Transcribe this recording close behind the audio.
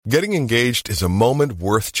Getting engaged is a moment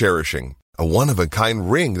worth cherishing. A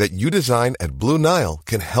one-of-a-kind ring that you design at Blue Nile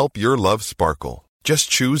can help your love sparkle. Just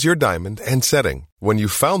choose your diamond and setting. When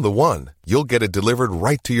you've found the one, you'll get it delivered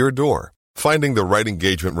right to your door. Finding the right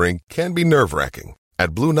engagement ring can be nerve-wracking.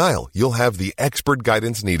 At Blue Nile, you'll have the expert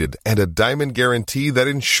guidance needed and a diamond guarantee that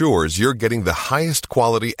ensures you're getting the highest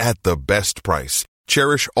quality at the best price.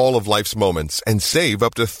 Cherish all of life's moments and save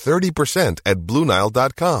up to 30% at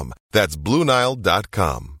BlueNile.com. That's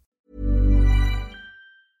BlueNile.com.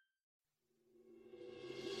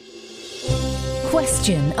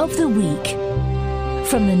 Question of the week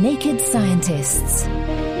from the Naked Scientists.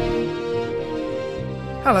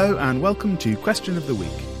 Hello and welcome to Question of the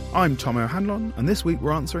Week. I'm Tom O'Hanlon and this week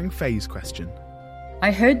we're answering Faye's question.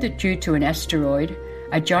 I heard that due to an asteroid,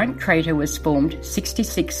 a giant crater was formed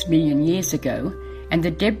 66 million years ago and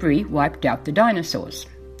the debris wiped out the dinosaurs.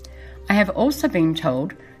 I have also been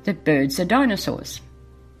told that birds are dinosaurs.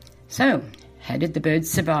 So, how did the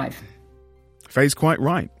birds survive? Faye's quite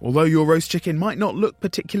right. Although your roast chicken might not look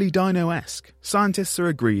particularly dino-esque, scientists are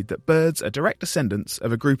agreed that birds are direct descendants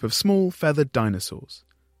of a group of small feathered dinosaurs.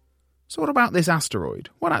 So what about this asteroid?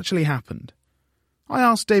 What actually happened? I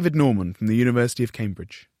asked David Norman from the University of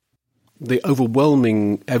Cambridge. The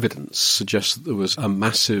overwhelming evidence suggests that there was a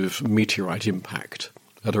massive meteorite impact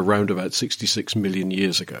at around about 66 million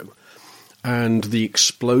years ago, and the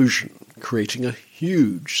explosion creating a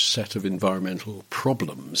huge set of environmental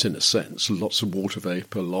problems, in a sense. Lots of water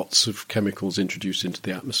vapour, lots of chemicals introduced into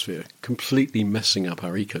the atmosphere, completely messing up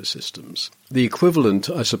our ecosystems. The equivalent,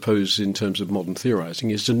 I suppose, in terms of modern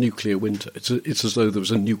theorising, is a nuclear winter. It's as though there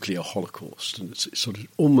was a nuclear holocaust, and it's sort of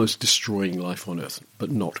almost destroying life on Earth,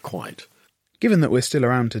 but not quite. Given that we're still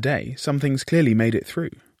around today, some things clearly made it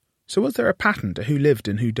through. So was there a pattern to who lived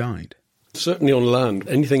and who died? Certainly on land,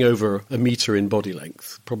 anything over a metre in body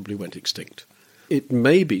length probably went extinct. It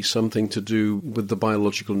may be something to do with the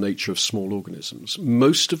biological nature of small organisms.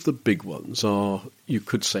 Most of the big ones are, you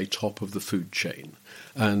could say, top of the food chain,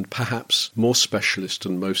 and perhaps more specialist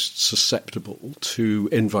and most susceptible to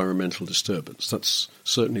environmental disturbance. That's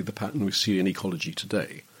certainly the pattern we see in ecology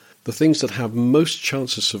today. The things that have most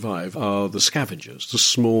chance to survive are the scavengers, the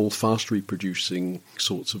small, fast-reproducing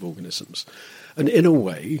sorts of organisms. And in a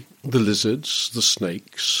way, the lizards, the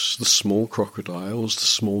snakes, the small crocodiles, the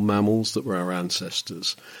small mammals that were our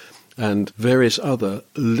ancestors, and various other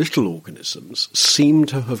little organisms seem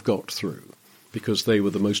to have got through because they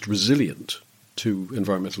were the most resilient to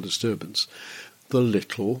environmental disturbance. The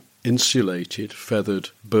little, insulated,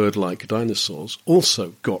 feathered, bird-like dinosaurs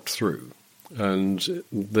also got through. And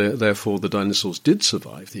therefore the dinosaurs did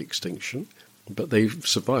survive the extinction, but they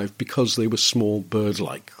survived because they were small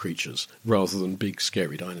bird-like creatures rather than big,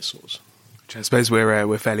 scary dinosaurs. Which I suppose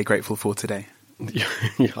we're fairly grateful for today. Yeah,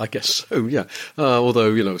 I guess so, yeah.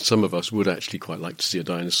 Although, some of us would actually quite like to see a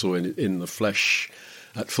dinosaur in the flesh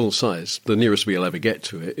at full size. The nearest we'll ever get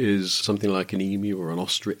to it is something like an emu or an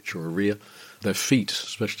ostrich or a rhea. Their feet,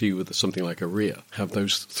 especially with something like a rhea, have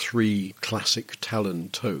those three classic talon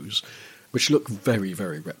toes, which look very,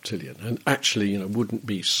 very reptilian, and actually, wouldn't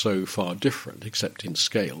be so far different, except in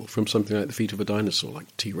scale, from something like the feet of a dinosaur,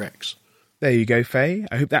 like T-Rex. There you go, Faye.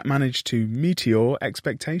 I hope that managed to meet your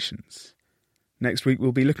expectations. Next week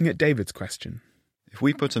we'll be looking at David's question. If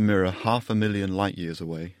we put a mirror 500,000 light years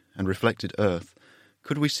away and reflected Earth,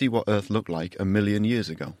 could we see what Earth looked like 1 million years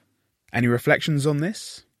ago? Any reflections on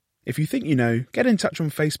this? If you think you know, get in touch on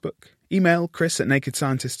Facebook, email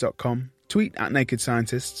chris@nakedscientists.com, tweet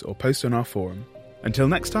 @nakedscientists, or post on our forum. Until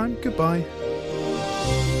next time, goodbye.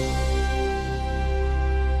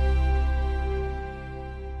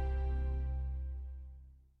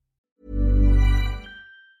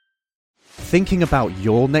 Thinking about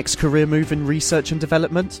your next career move in research and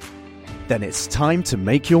development? Then it's time to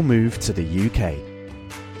make your move to the UK.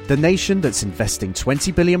 The nation that's investing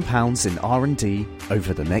 £20 billion in R&D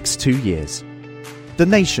over the next 2 years. The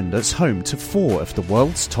nation that's home to 4 of the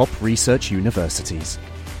world's top research universities.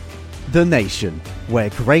 The nation where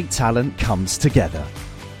great talent comes together.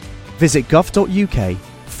 Visit gov.uk/great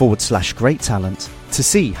talent to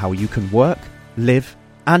see how you can work, live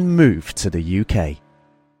and move to the UK.